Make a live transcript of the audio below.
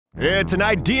It's an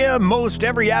idea most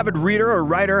every avid reader or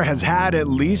writer has had at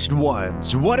least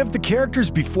once. What if the characters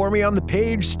before me on the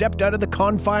page stepped out of the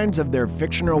confines of their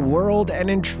fictional world and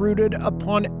intruded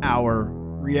upon our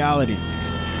reality?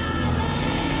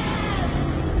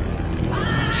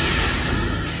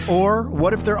 Or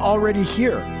what if they're already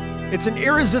here? It's an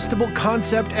irresistible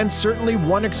concept and certainly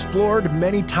one explored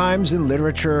many times in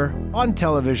literature, on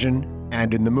television,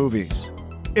 and in the movies.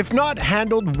 If not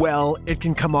handled well, it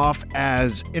can come off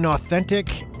as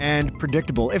inauthentic and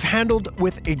predictable. If handled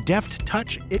with a deft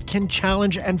touch, it can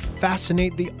challenge and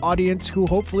fascinate the audience who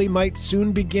hopefully might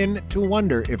soon begin to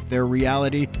wonder if their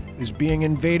reality is being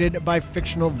invaded by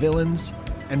fictional villains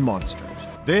and monsters.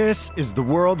 This is the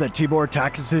world that Tibor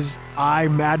Takis's I,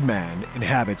 Madman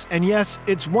inhabits, and yes,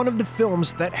 it's one of the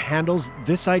films that handles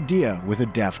this idea with a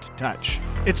deft touch.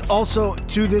 It's also,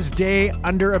 to this day,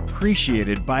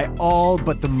 underappreciated by all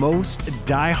but the most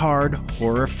die-hard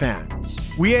horror fans.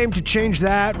 We aim to change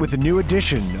that with a new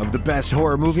edition of the best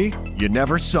horror movie you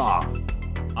never saw,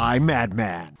 I,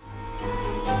 Madman.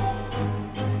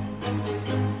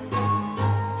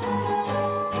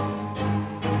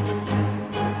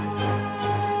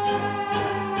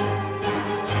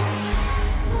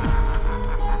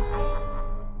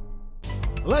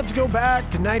 Let's go back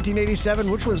to 1987,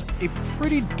 which was a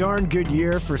pretty darn good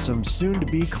year for some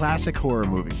soon-to-be classic horror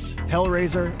movies.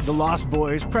 Hellraiser, The Lost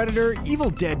Boys, Predator, Evil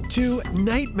Dead 2,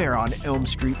 Nightmare on Elm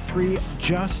Street 3,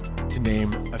 just to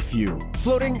name a few.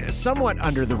 Floating somewhat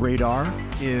under the radar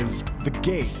is The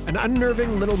Gate, an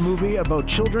unnerving little movie about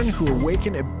children who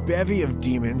awaken a bevy of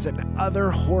demons and other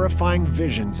horrifying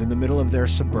visions in the middle of their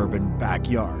suburban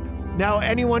backyard. Now,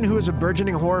 anyone who is a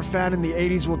burgeoning horror fan in the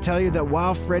 80s will tell you that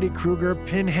while Freddy Krueger,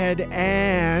 Pinhead,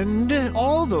 and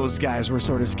all those guys were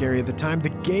sort of scary at the time, The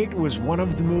Gate was one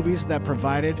of the movies that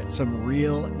provided some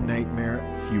real nightmare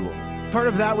fuel. Part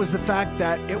of that was the fact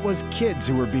that it was kids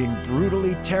who were being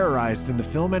brutally terrorized in the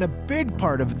film, and a big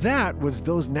part of that was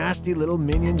those nasty little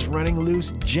minions running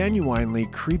loose, genuinely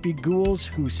creepy ghouls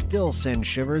who still send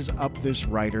shivers up this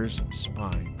writer's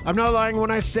spine. I'm not lying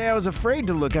when I say I was afraid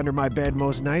to look under my bed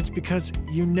most nights because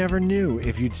you never knew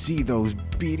if you'd see those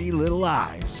beady little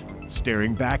eyes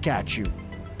staring back at you.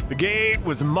 The Gate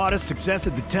was a modest success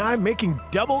at the time, making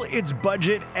double its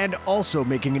budget and also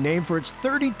making a name for its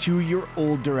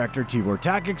 32-year-old director Tibor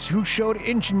Takis, who showed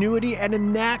ingenuity and a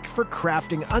knack for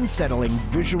crafting unsettling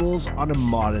visuals on a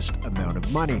modest amount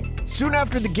of money. Soon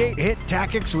after The Gate hit,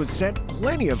 Takis was sent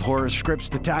plenty of horror scripts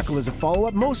to tackle as a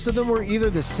follow-up. Most of them were either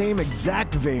the same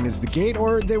exact vein as The Gate,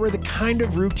 or they were the kind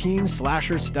of routine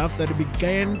slasher stuff that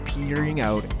began petering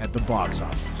out at the box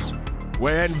office.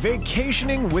 When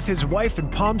vacationing with his wife in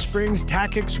Palm Springs,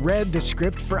 Takis read the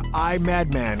script for I,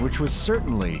 Madman, which was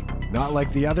certainly not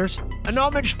like the others. An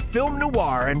homage film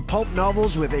noir and pulp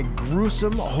novels with a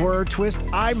gruesome horror twist,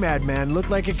 I, Madman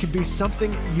looked like it could be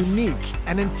something unique,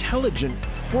 an intelligent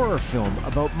horror film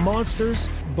about monsters,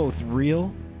 both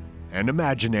real and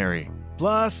imaginary.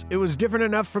 Plus, it was different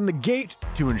enough from The Gate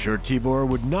to ensure Tibor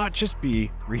would not just be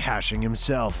rehashing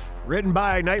himself. Written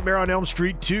by Nightmare on Elm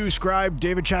Street 2 scribe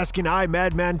David Chaskin, I,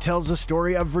 Madman tells the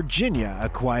story of Virginia, a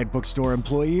quiet bookstore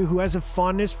employee who has a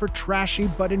fondness for trashy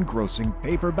but engrossing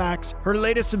paperbacks. Her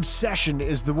latest obsession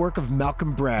is the work of Malcolm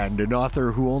Brand, an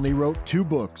author who only wrote 2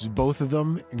 books, both of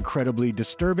them incredibly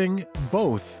disturbing,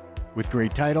 both with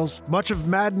great titles: Much of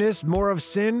Madness, More of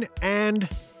Sin, and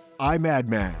I,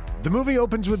 Madman. The movie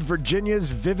opens with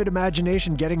Virginia's vivid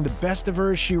imagination getting the best of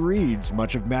her as she reads.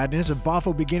 Much of Madness, a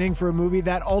boffo beginning for a movie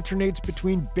that alternates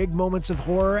between big moments of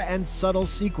horror and subtle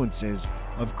sequences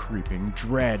of creeping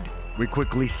dread. We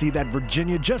quickly see that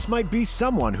Virginia just might be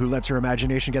someone who lets her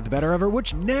imagination get the better of her,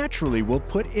 which naturally will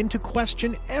put into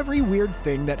question every weird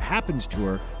thing that happens to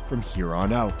her from here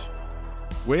on out.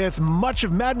 With Much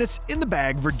of Madness in the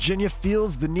bag, Virginia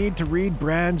feels the need to read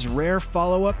Brand's rare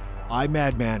follow-up, I,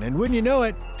 Madman, and wouldn't you know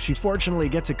it, she fortunately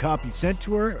gets a copy sent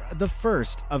to her, the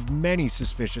first of many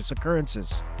suspicious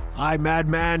occurrences. I,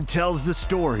 Madman tells the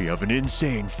story of an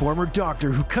insane former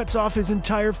doctor who cuts off his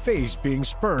entire face being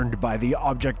spurned by the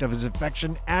object of his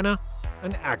affection, Anna,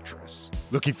 an actress.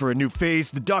 Looking for a new face,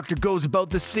 the doctor goes about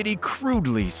the city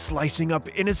crudely slicing up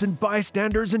innocent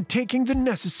bystanders and taking the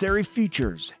necessary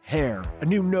features: hair, a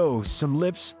new nose, some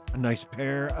lips, a nice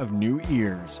pair of new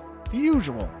ears. The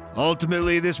usual.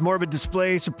 Ultimately, this morbid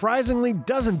display surprisingly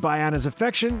doesn't buy Anna's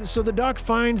affection, so the doc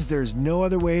finds there's no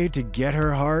other way to get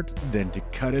her heart than to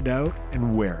cut it out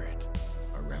and wear it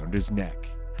around his neck.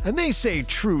 And they say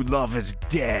true love is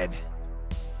dead.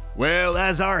 Well,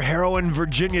 as our heroine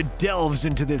Virginia delves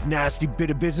into this nasty bit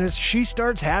of business, she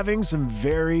starts having some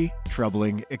very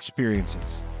troubling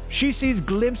experiences. She sees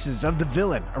glimpses of the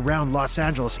villain around Los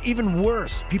Angeles. Even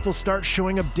worse, people start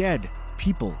showing up dead.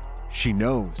 People she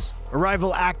knows. A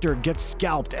rival actor gets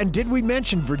scalped, and did we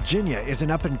mention Virginia is an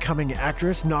up-and-coming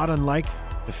actress not unlike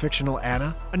the fictional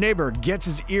Anna? A neighbor gets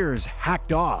his ears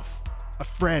hacked off. A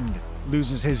friend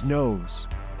loses his nose.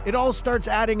 It all starts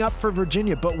adding up for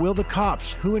Virginia, but will the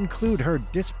cops, who include her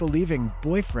disbelieving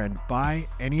boyfriend, buy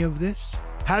any of this?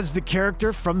 Has the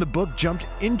character from the book jumped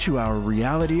into our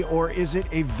reality, or is it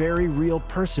a very real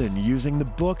person using the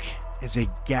book as a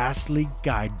ghastly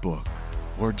guidebook?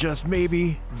 Or just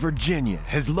maybe Virginia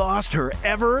has lost her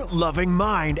ever-loving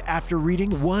mind after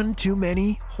reading one too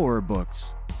many horror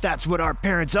books. That's what our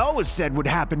parents always said would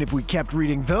happen if we kept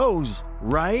reading those,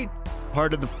 right?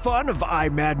 Part of the fun of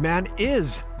Madman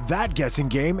is that guessing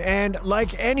game, and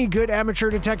like any good amateur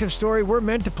detective story, we're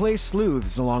meant to play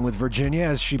sleuths along with Virginia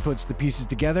as she puts the pieces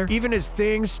together, even as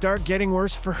things start getting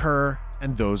worse for her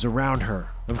and those around her.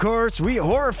 Of course, we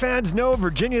horror fans know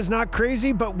Virginia's not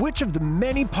crazy, but which of the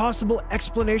many possible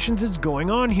explanations is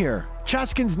going on here?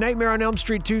 Chaskin's Nightmare on Elm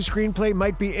Street 2 screenplay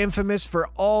might be infamous for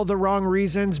all the wrong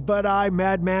reasons, but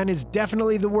Madman is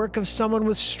definitely the work of someone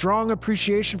with strong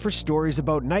appreciation for stories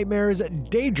about nightmares,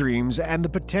 daydreams, and the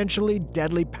potentially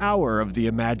deadly power of the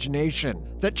imagination.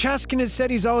 That Chaskin has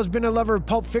said he's always been a lover of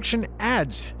pulp fiction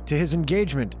adds to his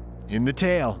engagement in the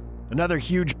tale. Another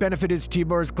huge benefit is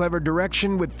Tibor's clever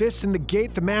direction. With this in the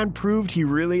gate, the man proved he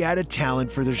really had a talent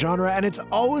for the genre, and it's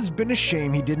always been a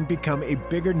shame he didn't become a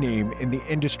bigger name in the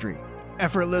industry.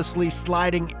 Effortlessly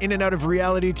sliding in and out of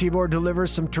reality, Tibor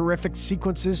delivers some terrific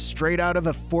sequences straight out of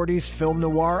a 40s film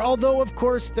noir, although of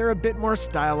course they're a bit more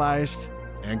stylized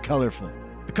and colorful.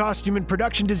 The costume and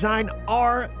production design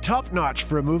are top-notch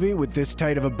for a movie with this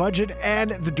tight of a budget, and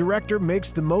the director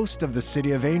makes the most of the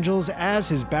City of Angels as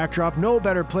his backdrop. No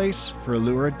better place for a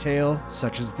lurid tale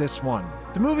such as this one.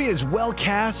 The movie is well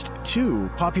cast, too,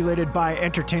 populated by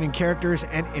entertaining characters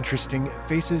and interesting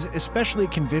faces. Especially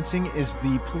convincing is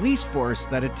the police force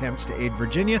that attempts to aid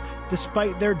Virginia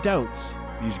despite their doubts.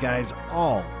 These guys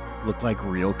all look like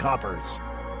real coppers.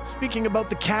 Speaking about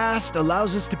the cast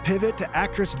allows us to pivot to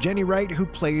actress Jenny Wright, who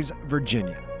plays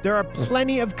Virginia. There are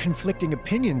plenty of conflicting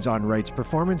opinions on Wright's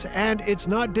performance, and it's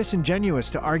not disingenuous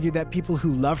to argue that people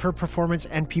who love her performance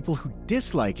and people who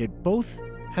dislike it both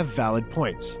have valid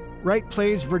points. Wright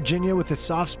plays Virginia with a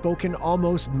soft-spoken,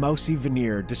 almost mousy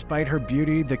veneer. Despite her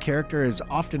beauty, the character is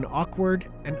often awkward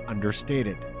and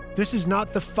understated. This is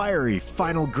not the fiery,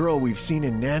 final girl we've seen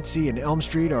in Nancy in Elm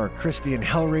Street or Christy in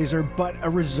Hellraiser, but a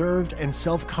reserved and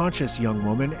self-conscious young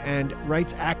woman, and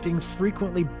Wright's acting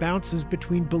frequently bounces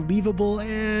between believable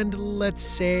and, let's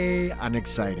say,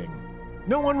 unexciting.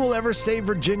 No one will ever say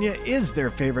Virginia is their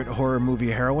favorite horror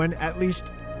movie heroine, at least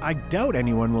I doubt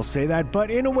anyone will say that, but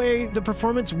in a way, the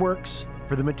performance works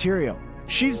for the material.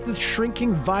 She's the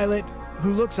shrinking Violet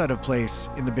who looks out of place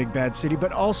in the big bad city,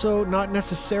 but also not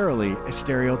necessarily a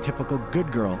stereotypical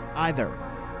good girl either.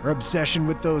 Her obsession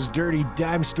with those dirty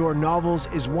dime store novels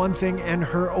is one thing, and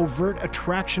her overt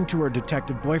attraction to her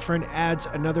detective boyfriend adds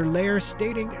another layer,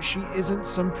 stating she isn't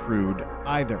some prude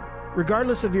either.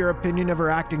 Regardless of your opinion of her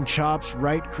acting chops,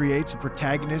 Wright creates a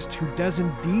protagonist who does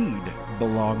indeed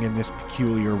belong in this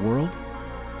peculiar world.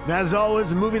 As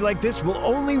always, a movie like this will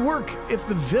only work if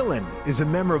the villain is a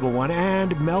memorable one,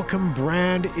 and Malcolm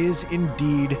Brand is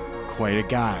indeed quite a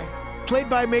guy. Played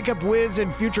by makeup whiz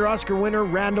and future Oscar winner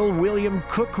Randall William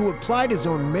Cook, who applied his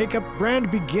own makeup, Brand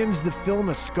begins the film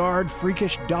a scarred,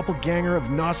 freakish doppelganger of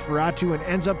Nosferatu and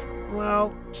ends up,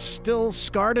 well, still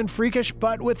scarred and freakish,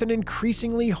 but with an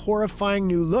increasingly horrifying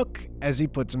new look as he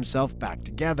puts himself back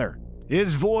together.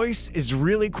 His voice is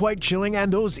really quite chilling,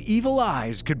 and those evil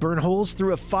eyes could burn holes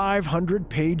through a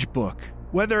 500-page book.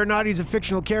 Whether or not he's a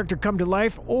fictional character come to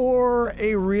life or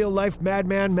a real-life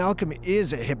madman, Malcolm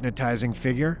is a hypnotizing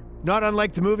figure. Not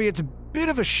unlike the movie, it's a bit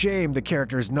of a shame the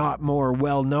character is not more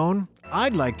well-known.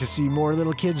 I'd like to see more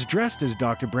little kids dressed as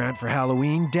Dr. Brandt for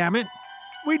Halloween, damn it.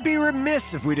 We'd be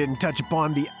remiss if we didn't touch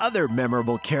upon the other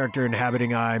memorable character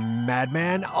inhabiting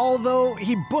Madman. Although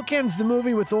he bookends the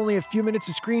movie with only a few minutes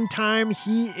of screen time,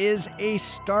 he is a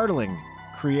startling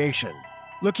creation.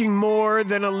 Looking more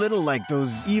than a little like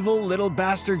those evil little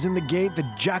bastards in the gate, the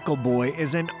Jackal Boy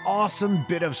is an awesome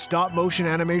bit of stop-motion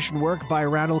animation work by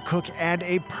Randall Cook and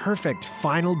a perfect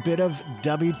final bit of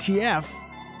WTF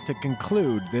to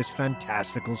conclude this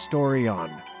fantastical story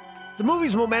on. The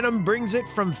movie's momentum brings it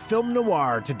from film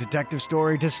noir to detective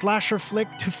story to slasher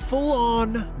flick to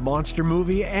full-on monster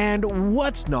movie, and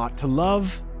what's not to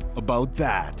love about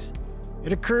that?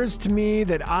 it occurs to me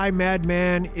that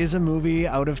Madman is a movie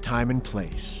out of time and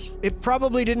place. It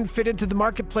probably didn't fit into the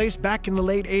marketplace back in the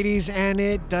late 80s, and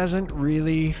it doesn't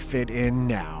really fit in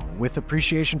now, with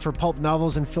appreciation for pulp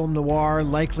novels and film noir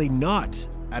likely not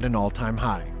at an all-time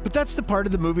high. But that's the part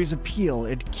of the movie's appeal.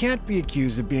 It can't be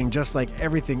accused of being just like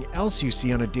everything else you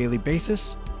see on a daily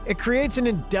basis. It creates an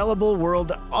indelible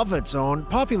world of its own,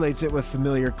 populates it with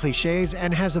familiar cliches,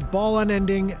 and has a ball on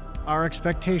ending our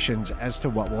expectations as to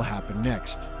what will happen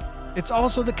next. It's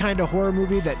also the kind of horror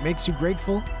movie that makes you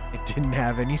grateful it didn't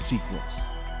have any sequels.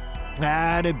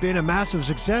 Had it been a massive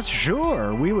success,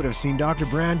 sure, we would have seen Dr.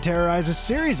 Brand terrorize a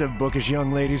series of bookish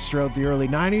young ladies throughout the early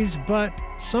 90s, but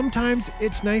sometimes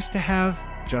it's nice to have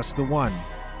just the one,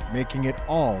 making it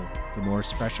all the more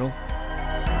special